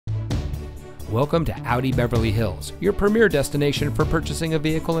Welcome to Audi Beverly Hills, your premier destination for purchasing a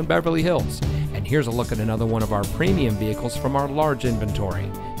vehicle in Beverly Hills. And here's a look at another one of our premium vehicles from our large inventory.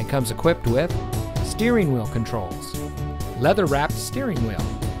 It comes equipped with steering wheel controls, leather-wrapped steering wheel,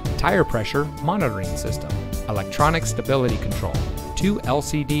 tire pressure monitoring system, electronic stability control, 2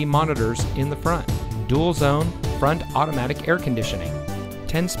 LCD monitors in the front, dual zone front automatic air conditioning,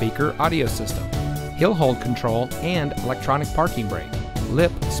 10-speaker audio system, hill hold control and electronic parking brake,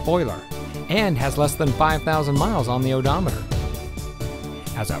 lip spoiler, and has less than 5,000 miles on the odometer.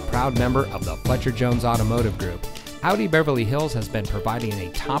 As a proud member of the Fletcher Jones Automotive Group, Audi Beverly Hills has been providing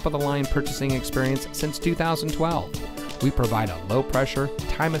a top-of-the-line purchasing experience since 2012. We provide a low-pressure,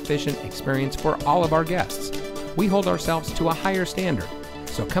 time-efficient experience for all of our guests. We hold ourselves to a higher standard.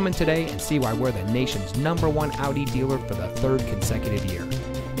 So come in today and see why we're the nation's #1 Audi dealer for the 3rd consecutive year.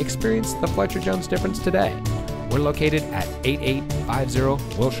 Experience the Fletcher Jones difference today. We're located at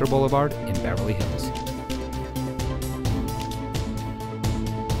 8850 Wilshire Boulevard in Beverly Hills.